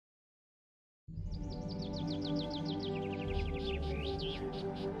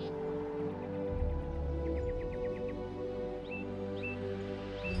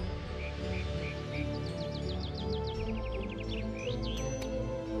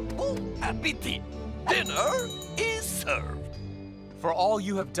appétit! Dinner is served. For all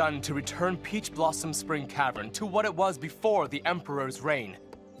you have done to return Peach Blossom Spring Cavern to what it was before the Emperor's reign,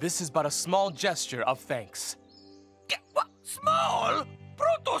 this is but a small gesture of thanks. What? Small?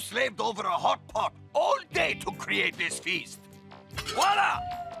 Proto slaved over a hot pot all day to create this feast. Voila!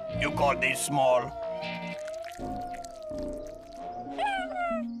 You call this small?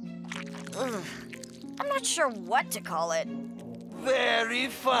 Ugh. I'm not sure what to call it. Very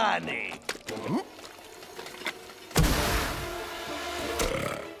funny.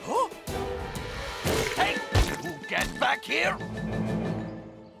 Hey, you get back here!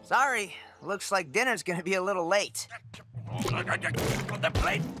 Sorry, looks like dinner's gonna be a little late. On the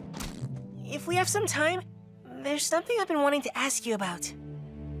plate. If we have some time, there's something I've been wanting to ask you about.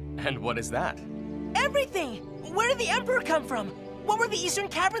 And what is that? Everything! Where did the Emperor come from? What were the Eastern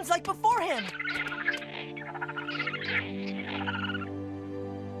Caverns like before him?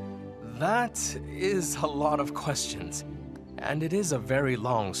 That is a lot of questions, and it is a very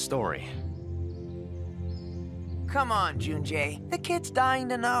long story. Come on, Junjie. The kid's dying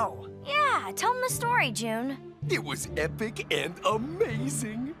to know. Yeah, tell him the story, June. It was epic and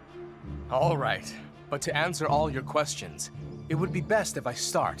amazing. All right, but to answer all your questions, it would be best if I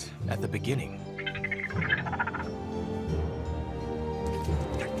start at the beginning.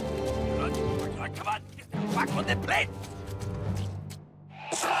 Come on, back on the plate.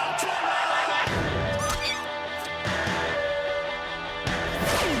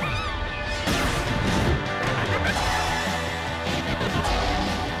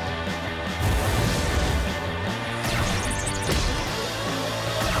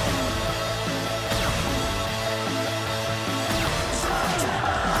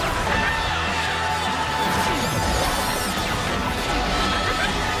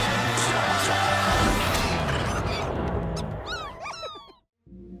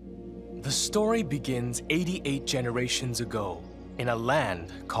 The story begins 88 generations ago in a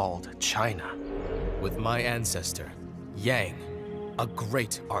land called China, with my ancestor, Yang, a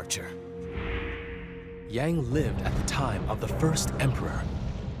great archer. Yang lived at the time of the first emperor.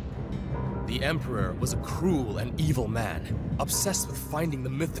 The emperor was a cruel and evil man, obsessed with finding the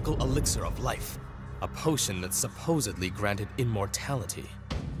mythical elixir of life, a potion that supposedly granted immortality.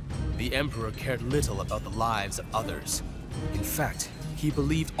 The emperor cared little about the lives of others. In fact, he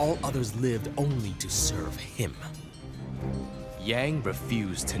believed all others lived only to serve him. Yang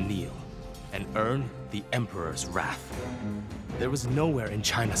refused to kneel and earn the emperor's wrath. There was nowhere in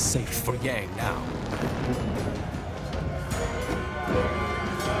China safe for Yang now.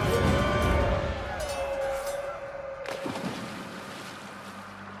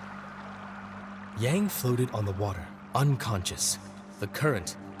 Yang floated on the water, unconscious, the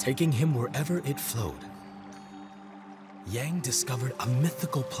current taking him wherever it flowed. Yang discovered a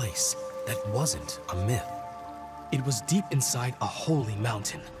mythical place that wasn't a myth. It was deep inside a holy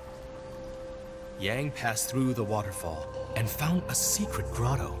mountain. Yang passed through the waterfall and found a secret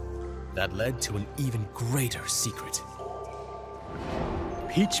grotto that led to an even greater secret.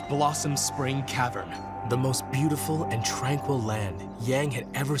 Peach Blossom Spring Cavern, the most beautiful and tranquil land Yang had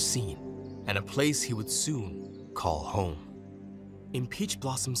ever seen, and a place he would soon call home. In Peach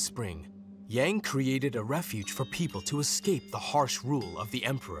Blossom Spring, Yang created a refuge for people to escape the harsh rule of the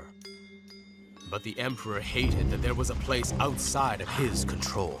Emperor. But the Emperor hated that there was a place outside of his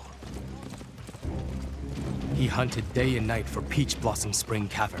control. He hunted day and night for Peach Blossom Spring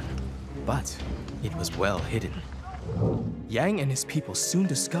Cavern, but it was well hidden. Yang and his people soon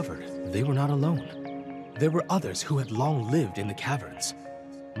discovered they were not alone. There were others who had long lived in the caverns.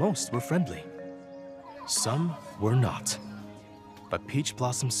 Most were friendly. Some were not. But Peach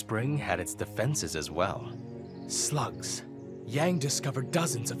Blossom Spring had its defenses as well. Slugs. Yang discovered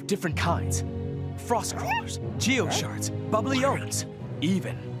dozens of different kinds. Frost crawlers, geoshards, bubbleones,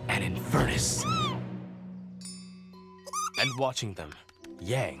 even an infernus. And watching them,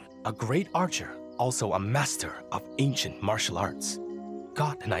 Yang, a great archer, also a master of ancient martial arts,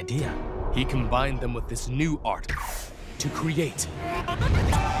 got an idea. He combined them with this new art to create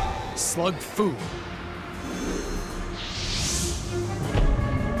slug food.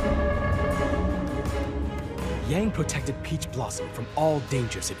 Yang protected Peach Blossom from all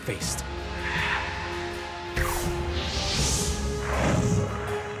dangers it faced.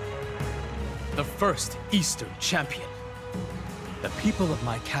 The first Eastern champion. The people of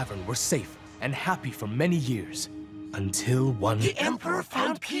my cavern were safe and happy for many years, until one... The Emperor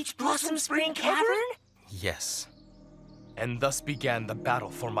found Peach Blossom Spring Cavern? Yes. And thus began the battle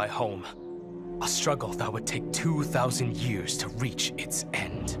for my home. A struggle that would take 2,000 years to reach its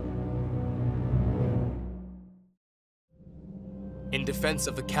end. In defense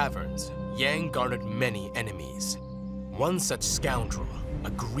of the caverns, Yang garnered many enemies. One such scoundrel,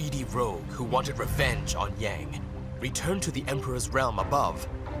 a greedy rogue who wanted revenge on Yang, returned to the Emperor's realm above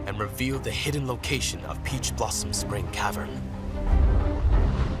and revealed the hidden location of Peach Blossom Spring Cavern.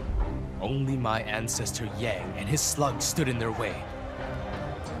 Only my ancestor Yang and his slugs stood in their way.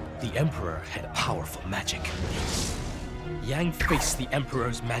 The Emperor had powerful magic. Yang faced the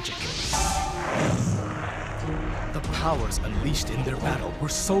Emperor's magic. The powers unleashed in their battle were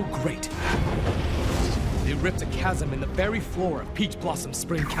so great. They ripped a chasm in the very floor of Peach Blossom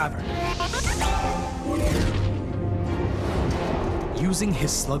Spring Cavern. Using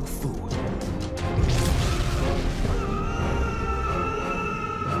his slug fu,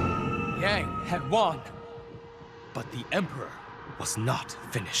 Yang had won. But the Emperor was not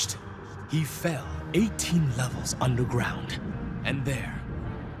finished. He fell 18 levels underground, and there,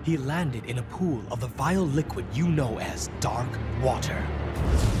 he landed in a pool of the vile liquid you know as dark water.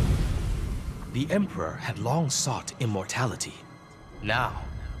 The Emperor had long sought immortality. Now,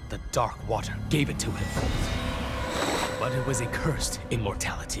 the dark water gave it to him. But it was a cursed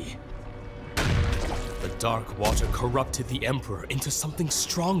immortality. The dark water corrupted the Emperor into something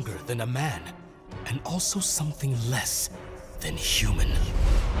stronger than a man, and also something less than human.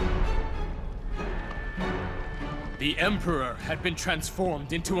 The Emperor had been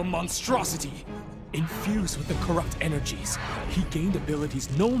transformed into a monstrosity. Infused with the corrupt energies, he gained abilities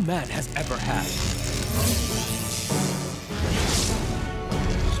no man has ever had.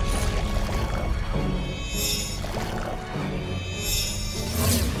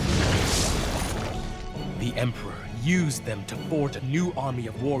 The Emperor used them to forge a new army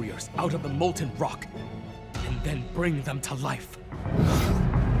of warriors out of the molten rock, and then bring them to life.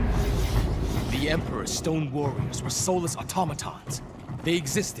 The Emperor's stone warriors were soulless automatons. They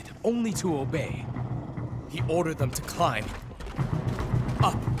existed only to obey. He ordered them to climb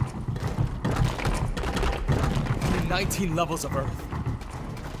up the 19 levels of Earth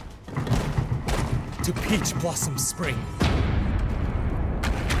to Peach Blossom Spring.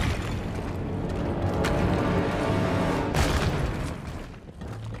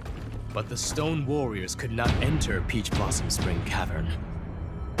 But the stone warriors could not enter Peach Blossom Spring Cavern.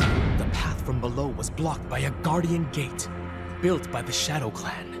 The path from below was blocked by a guardian gate, built by the Shadow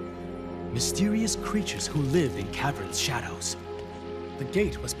Clan. Mysterious creatures who lived in Cavern's shadows. The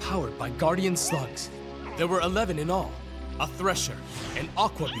gate was powered by guardian slugs. There were 11 in all. A thresher, an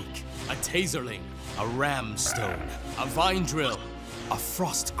aquabeak, a taserling, a ramstone, a vine drill, a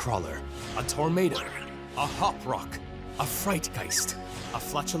frost crawler, a tornado, a hoprock, a frightgeist, a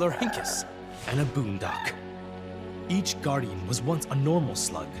flatular hinkus, and a boondock. Each guardian was once a normal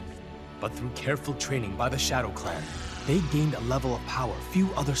slug, but through careful training by the Shadow Clan, they gained a level of power few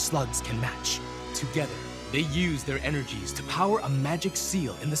other slugs can match. Together, they used their energies to power a magic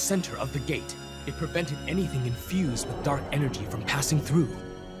seal in the center of the gate. It prevented anything infused with dark energy from passing through,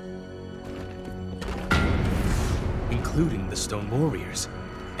 including the Stone Warriors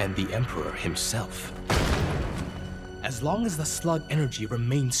and the Emperor himself. As long as the slug energy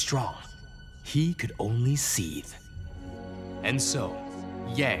remained strong, he could only seethe. And so,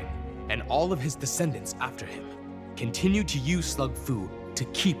 Yang and all of his descendants after him continued to use slug fu to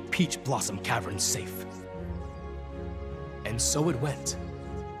keep Peach Blossom Cavern safe. And so it went,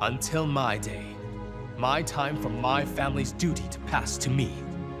 until my day. My time for my family's duty to pass to me.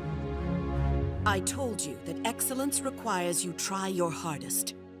 I told you that excellence requires you try your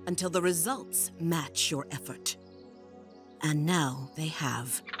hardest until the results match your effort. And now they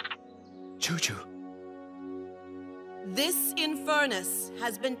have. Choo-choo. This infernus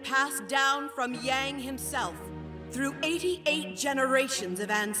has been passed down from Yang himself through 88 generations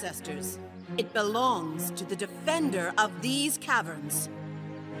of ancestors. It belongs to the defender of these caverns.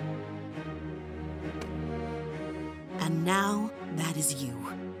 And now, that is you.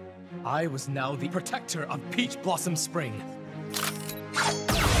 I was now the protector of Peach Blossom Spring.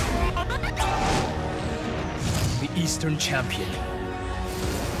 The Eastern Champion.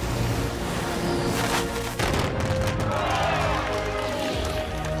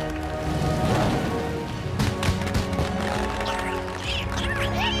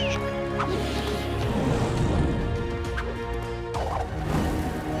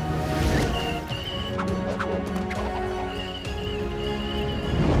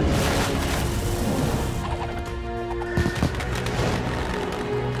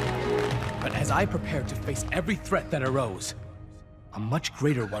 I prepared to face every threat that arose. A much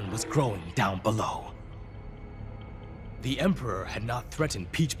greater one was growing down below. The Emperor had not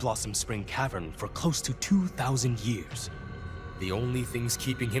threatened Peach Blossom Spring Cavern for close to 2,000 years. The only things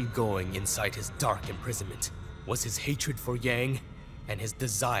keeping him going inside his dark imprisonment was his hatred for Yang and his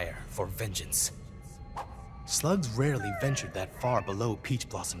desire for vengeance. Slugs rarely ventured that far below Peach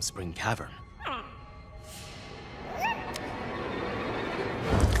Blossom Spring Cavern.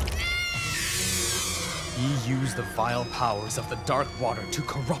 He used the vile powers of the dark water to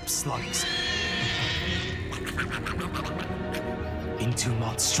corrupt slugs into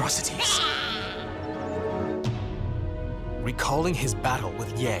monstrosities. Recalling his battle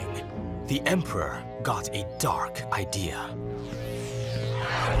with Yang, the Emperor got a dark idea.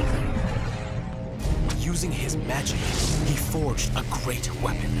 Using his magic, he forged a great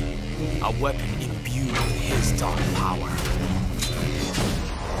weapon. A weapon imbued with his dark power.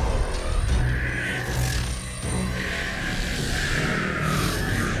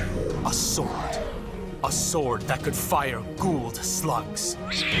 A sword. A sword that could fire ghouled slugs.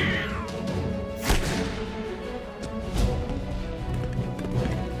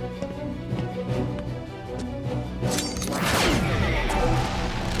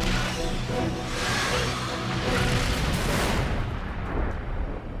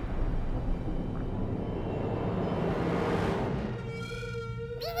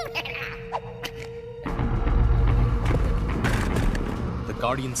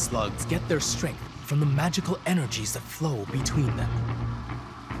 Guardian slugs get their strength from the magical energies that flow between them.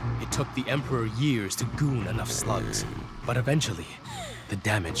 It took the Emperor years to goon enough slugs, but eventually, the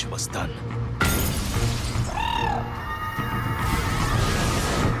damage was done.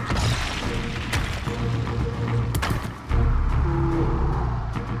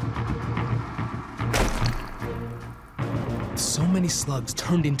 So many slugs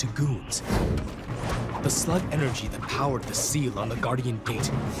turned into goons. The slug energy that powered the seal on the Guardian Gate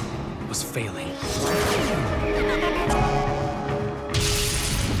was failing.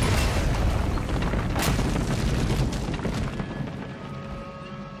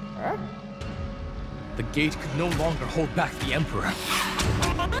 The gate could no longer hold back the Emperor.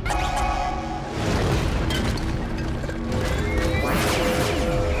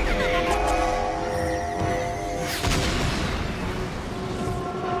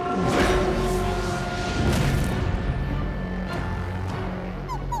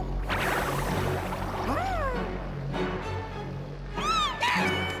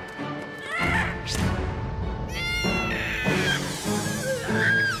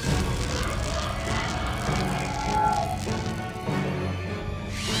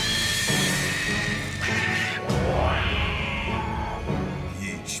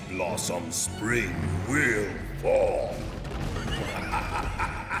 Some spring will fall.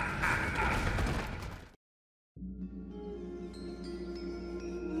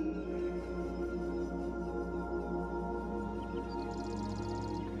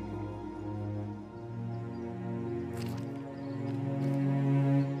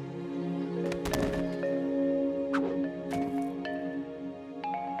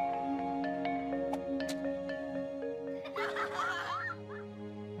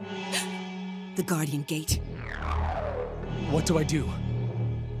 The Guardian Gate. What do I do?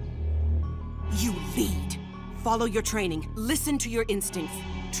 You lead. Follow your training. Listen to your instincts.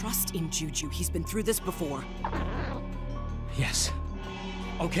 Trust in Juju. He's been through this before. Yes.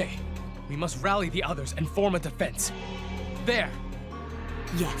 Okay. We must rally the others and form a defense. There!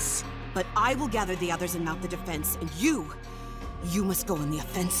 Yes. But I will gather the others and mount the defense, and you must go on the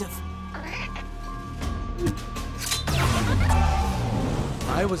offensive.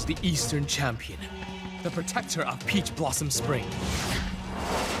 I was the Eastern Champion, the protector of Peach Blossom Spring.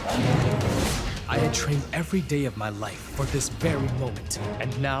 I had trained every day of my life for this very moment,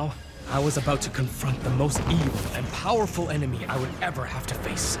 and now I was about to confront the most evil and powerful enemy I would ever have to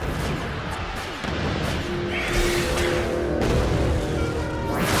face.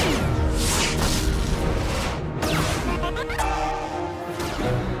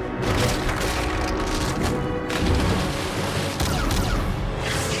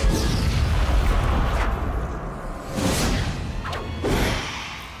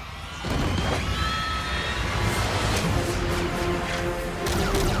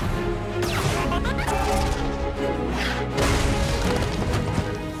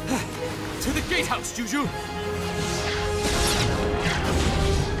 Juju!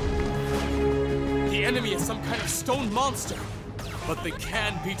 The enemy is some kind of stone monster, but they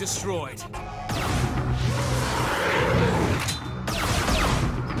can be destroyed.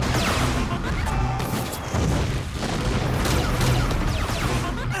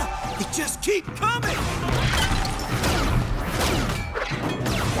 They just keep coming!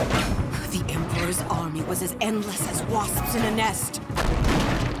 The Emperor's army was as endless as wasps in a nest.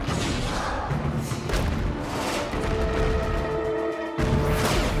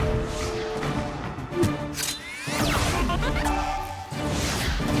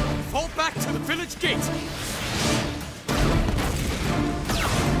 back to the village gate!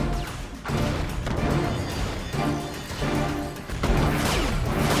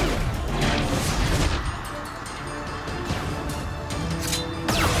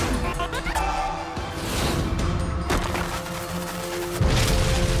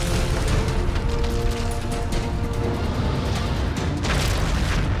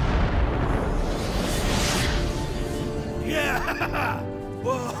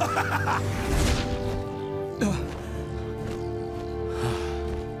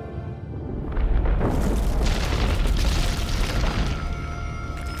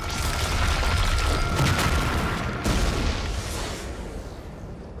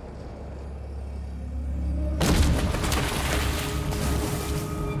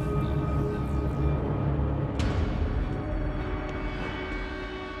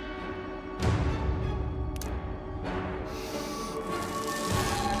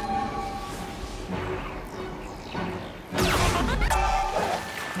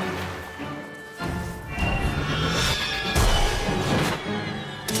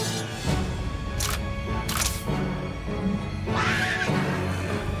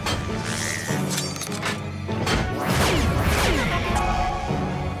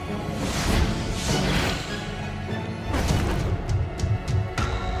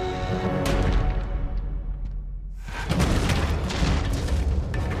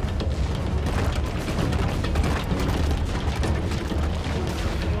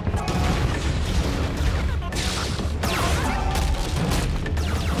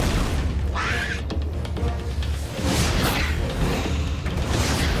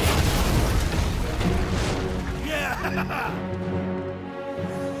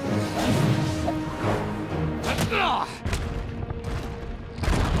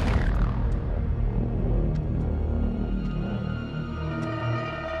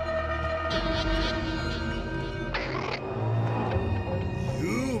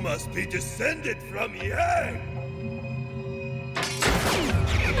 Must be descended from Yang!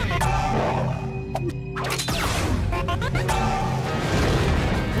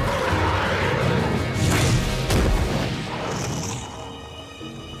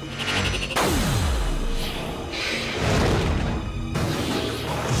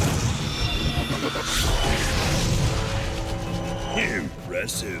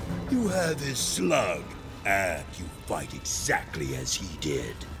 Impressive. You have his slug, and you fight exactly as he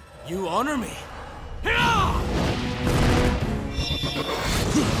did. You honor me.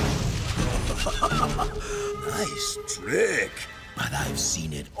 Nice trick, but I've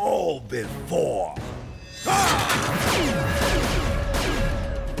seen it all before.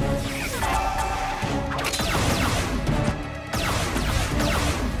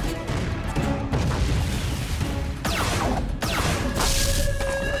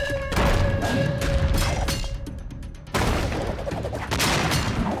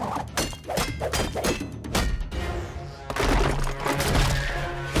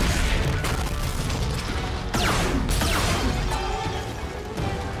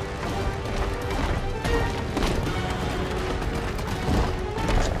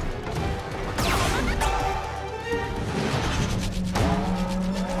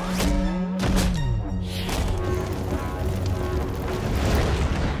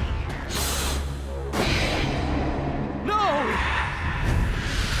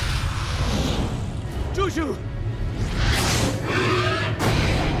 Juju!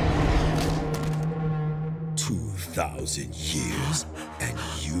 2,000 years, and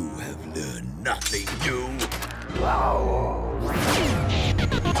you have learned nothing new.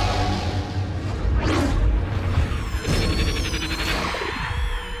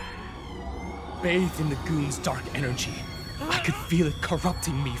 Bathed in the goon's dark energy, I could feel it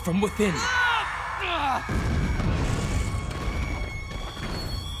corrupting me from within.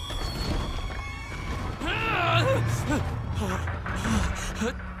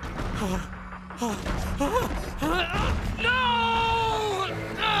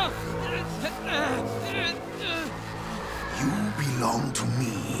 You belong to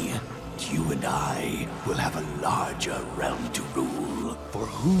me. You and I will have a larger realm to rule. For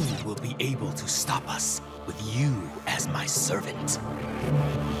who will be able to stop us with you as my servant?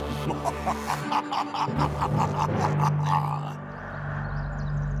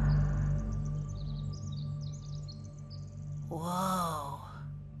 Whoa.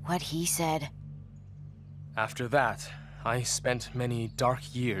 What he said. After that, I spent many dark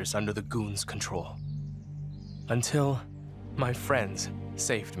years under the goon's control. Until my friends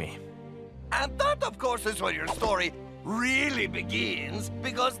saved me. And that, of course, is where your story really begins,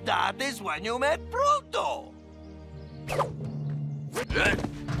 because that is when you met Proto.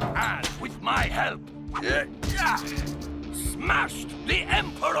 And with my help, smashed the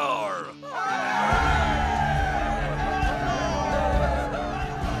Emperor!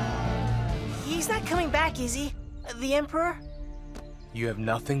 He's not coming back, is he? The Emperor? You have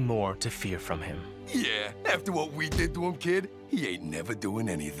nothing more to fear from him. Yeah, after what we did to him, kid, he ain't never doing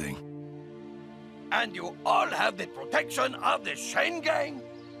anything. And you all have the protection of the Shane gang,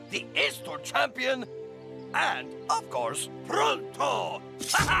 the Eastern champion, and, of course, Pronto!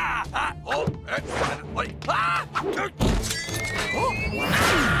 Oh,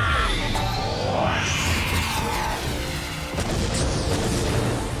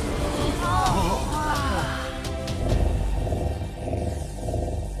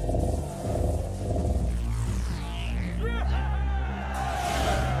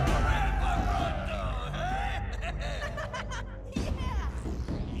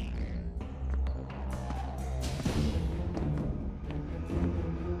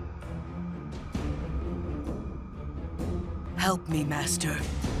 Help me, Master.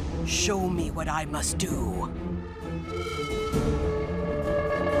 Show me what I must do.